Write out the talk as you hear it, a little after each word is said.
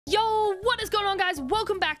What is going on, guys?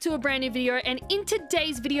 Welcome back to a brand new video, and in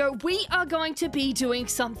today's video we are going to be doing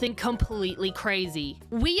something completely crazy.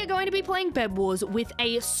 We are going to be playing Bedwars with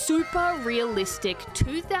a super realistic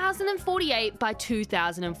 2048 by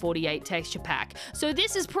 2048 texture pack. So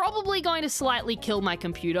this is probably going to slightly kill my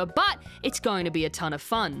computer, but it's going to be a ton of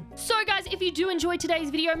fun. So guys, if you do enjoy today's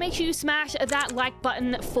video, make sure you smash that like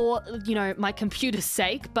button for, you know, my computer's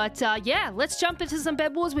sake. But yeah, let's jump into some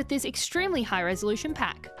Bedwars with this extremely high resolution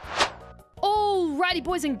pack. Alrighty,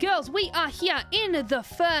 boys and girls, we are here in the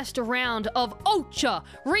first round of ultra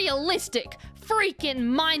realistic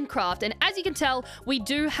freaking Minecraft, and as you can tell, we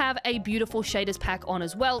do have a beautiful shaders pack on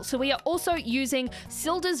as well. So we are also using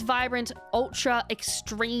Silda's Vibrant Ultra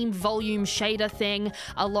Extreme Volume shader thing,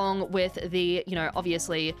 along with the, you know,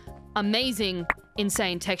 obviously amazing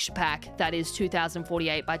insane texture pack that is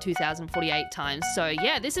 2048 by 2048 times. So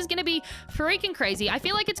yeah, this is gonna be freaking crazy. I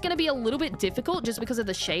feel like it's gonna be a little bit difficult just because of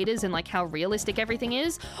the shaders and like how realistic everything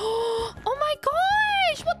is. Oh my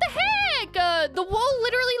gosh, what the heck? The wall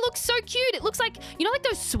literally looks so cute. It looks like, you know, like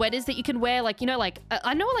those sweaters that you can wear, like, you know, like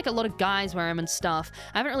I know like a lot of guys wear them and stuff.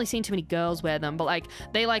 I haven't really seen too many girls wear them, but like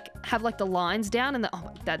they like have like the lines down, and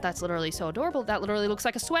oh, that's literally so adorable. That literally looks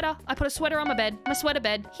like a sweater. I put a sweater on my bed, my sweater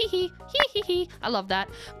bed. Hee hee hee hee hee. I love that.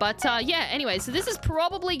 But yeah, anyway, so this is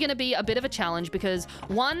probably going to be a bit of a challenge because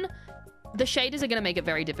one, the shaders are going to make it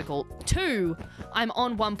very difficult. Two, I'm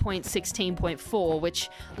on 1.16.4, which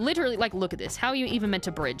literally, like, look at this. How are you even meant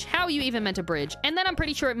to bridge? How are you even meant to bridge? And then I'm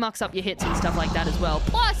pretty sure it mucks up your hits and stuff like that as well.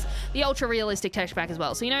 Plus the ultra realistic texture pack as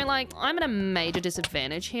well. So, you know, like, I'm at a major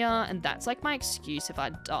disadvantage here, and that's like my excuse if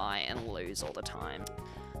I die and lose all the time.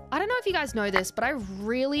 I don't know if you guys know this, but I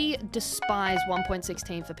really despise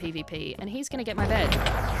 1.16 for PvP, and he's gonna get my bed.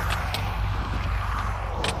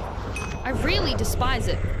 I really despise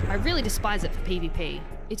it. I really despise it for PvP.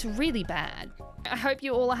 It's really bad. I hope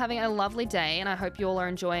you all are having a lovely day, and I hope you all are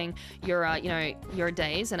enjoying your, you know, your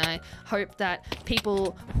days, and I hope that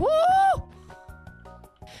people, woo!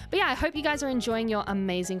 But yeah, I hope you guys are enjoying your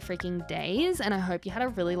amazing freaking days, and I hope you had a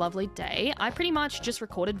really lovely day. I pretty much just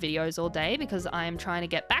recorded videos all day because I'm trying to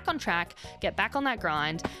get back on track, get back on that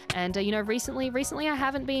grind. And you know, recently I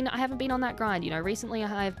haven't been on that grind. You know, recently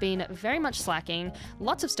I've been very much slacking.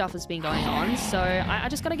 Lots of stuff has been going on, so I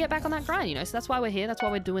just got to get back on that grind. You know, so that's why we're here. That's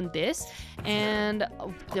why we're doing this. And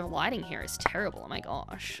the lighting here is terrible. Oh my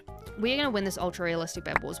gosh. We're going to win this ultra realistic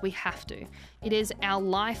Bedwars. We have to. It is our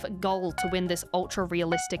life goal to win this ultra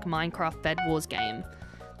realistic Minecraft Bedwars game.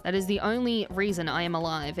 That is the only reason I am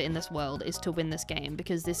alive in this world, is to win this game,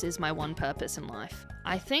 because this is my one purpose in life.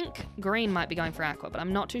 I think green might be going for aqua, but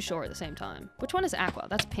I'm not too sure at the same time. Which one is aqua?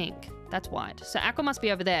 That's pink. That's white. So aqua must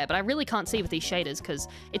be over there, but I really can't see with these shaders because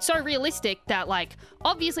it's so realistic that, like,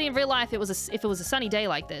 obviously in real life if it was a sunny day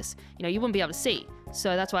like this, you know, you wouldn't be able to see.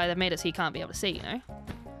 So that's why they've made it so you can't be able to see, you know?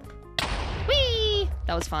 Whee!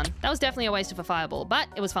 That was fun. That was definitely a waste of a fireball, but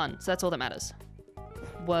it was fun, so that's all that matters.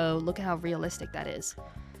 Whoa, look at how realistic that is.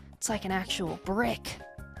 It's like an actual brick.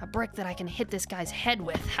 A brick that I can hit this guy's head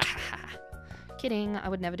with. Ha ha ha. Kidding, I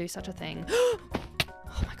would never do such a thing. Oh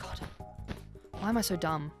my god. Why am I so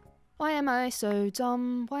dumb? Why am I so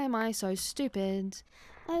dumb? Why am I so stupid?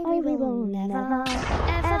 We will never,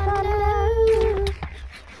 ever know.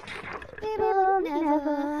 We will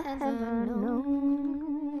never, ever know.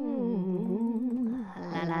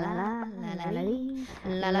 La la la la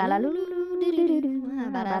la la la la la la.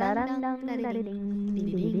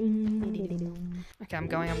 Okay, I'm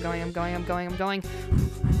going.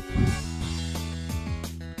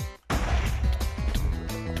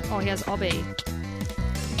 Oh, he has Obby.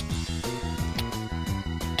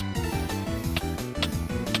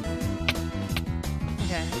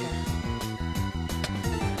 Okay.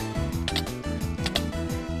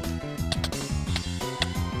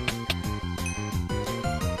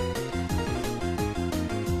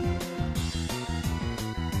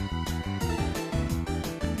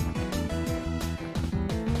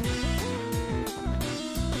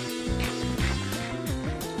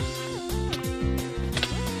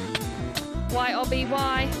 Why, Obby,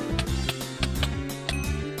 why?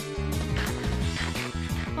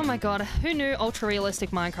 Oh my god, who knew ultra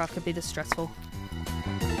realistic Minecraft could be this stressful?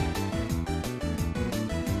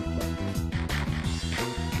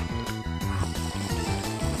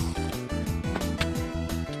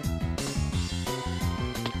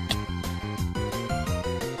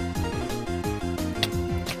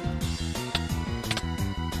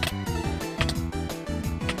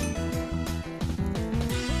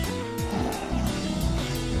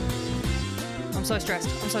 I'm so stressed.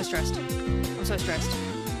 I'm so stressed. I'm so stressed.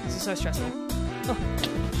 This is so stressful. Oh.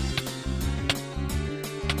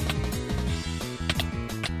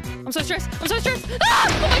 I'm so stressed. I'm so stressed. Ah!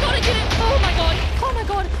 Oh my god, I did it. Oh my god. Oh my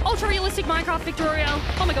god. Ultra realistic Minecraft victory royale.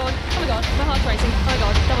 Oh my god. Oh my god. My heart's racing. Oh my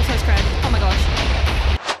god. That was so scrap. Oh my gosh.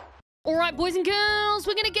 Alright, boys and girls,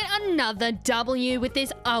 we're gonna get another W with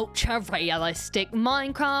this ultra-realistic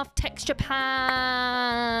Minecraft texture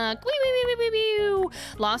pack. Wee, wee, wee, wee, wee, wee.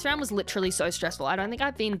 Last round was literally so stressful. I don't think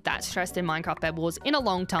I've been that stressed in Minecraft Bed Wars in a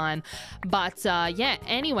long time. But, yeah,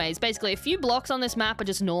 anyways, basically a few blocks on this map are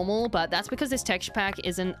just normal, but that's because this texture pack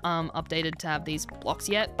isn't updated to have these blocks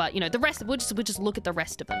yet. But, you know, the rest, we'll just look at the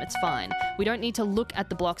rest of them. It's fine. We don't need to look at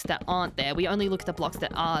the blocks that aren't there. We only look at the blocks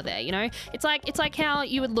that are there, you know? It's like how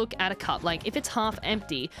you would look at a cup. Like, if it's half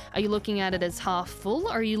empty, are you looking at it as half full,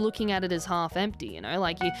 or are you looking at it as half empty? You know,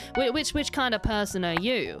 like, which kind of person are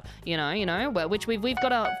you? You know, which we've got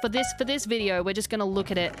to, for this video, we're just gonna look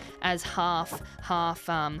at it as half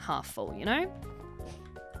full. You know.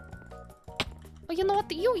 Oh, you know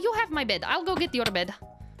what? You have my bed. I'll go get your bed.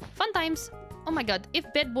 Fun times. Oh my god! If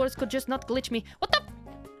Bed Wars could just not glitch me. What the?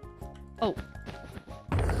 Oh.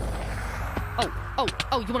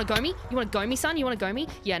 Oh, you want to go me? You want to go me, son? You want to go me?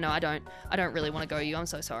 Yeah, no, I don't. I don't really want to go you. I'm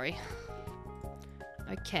so sorry.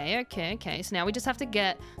 Okay. So now we just have to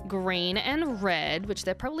get green and red, which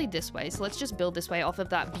they're probably this way. So let's just build this way off of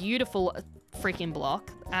that beautiful freaking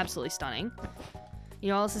block. Absolutely stunning. You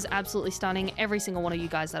know, this is absolutely stunning. Every single one of you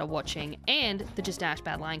guys that are watching, and the JustDash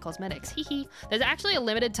Bad Lion Cosmetics. Hee. There's actually a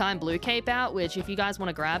limited time blue cape out, which if you guys want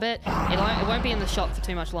to grab it, it won't be in the shop for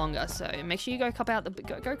too much longer. So make sure you go cop out the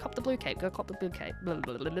go cop the blue cape. Go cop the blue cape.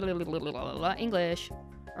 English.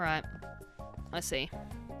 All right. Let's see.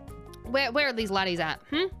 Where are these laddies at?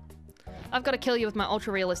 I've got to kill you with my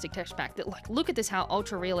ultra realistic texture pack. Like, look at this, how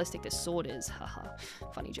ultra realistic this sword is. Haha.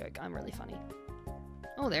 Funny joke. I'm really funny.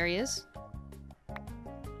 Oh, there he is.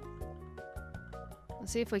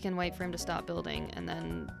 Let's see if we can wait for him to start building and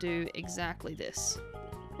then do exactly this.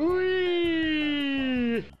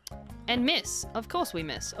 Whee! And miss. Of course we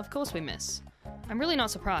miss. Of course we miss. I'm really not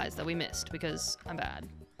surprised that we missed because I'm bad.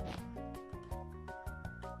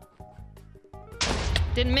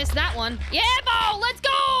 Didn't miss that one. Yeah, Bo! Let's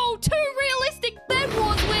go! 2 realistic Bed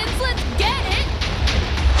Wars wins. Let's get it!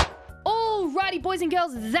 Alrighty, boys and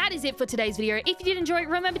girls, that is it for today's video. If you did enjoy it,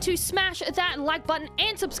 remember to smash that like button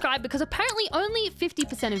and subscribe because apparently only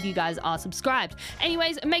 50% of you guys are subscribed.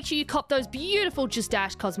 Anyways, make sure you cop those beautiful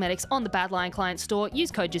JustDash cosmetics on the Bad Lion client store.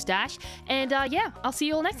 Use code JustDash. And yeah, I'll see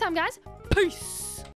you all next time, guys. Peace!